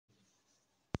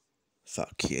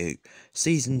Fuck you.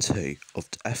 Season 2 of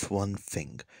the F1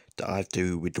 thing that I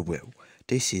do with the Will.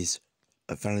 This is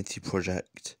a vanity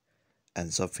project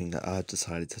and something that I've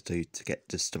decided to do to get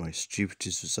just the most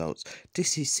stupidest results.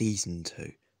 This is Season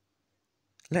 2.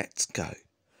 Let's go.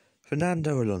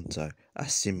 Fernando Alonso,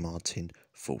 Aston Martin,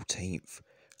 14th.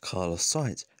 Carlos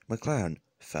Sainz, McLaren,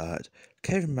 3rd.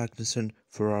 Kevin Magnussen,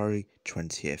 Ferrari,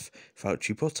 20th.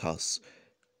 Valtteri Bottas,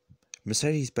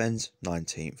 Mercedes-Benz,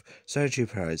 19th.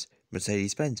 Sergio Perez,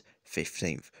 Mercedes-Benz,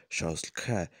 15th. Charles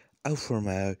Leclerc, Alfa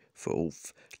Romeo,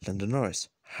 4th. Lando Norris,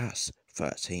 Haas,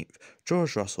 13th.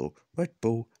 George Russell, Red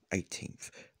Bull,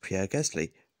 18th. Pierre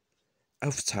Gasly,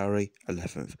 AlphaTauri,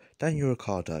 11th. Daniel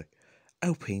Ricciardo,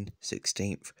 Alpine,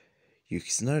 16th. Yuki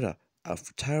Tsunoda,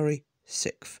 AlphaTauri,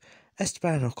 6th.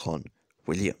 Esteban Ocon,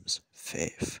 Williams,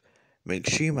 5th. Mick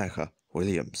Schumacher,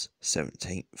 Williams,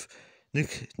 17th.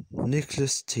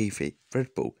 Nicholas Latifi,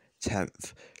 Red Bull,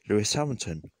 10th. Lewis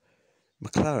Hamilton,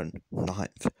 McLaren,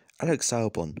 9th. Alex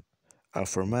Albon,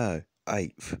 Alfa Romeo,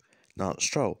 8th. Lance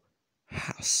Stroll,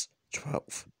 Haas,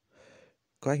 12th.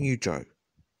 Guan Yu Zhou,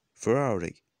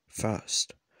 Ferrari,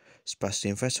 1st.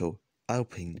 Sebastian Vettel,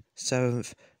 Alpine,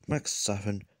 7th. Max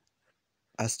Verstappen,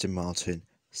 Aston Martin,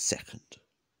 2nd.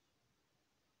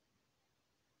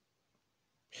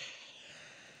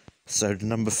 So the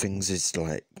number of things is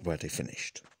like where they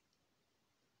finished.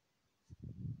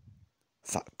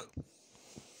 Fuck.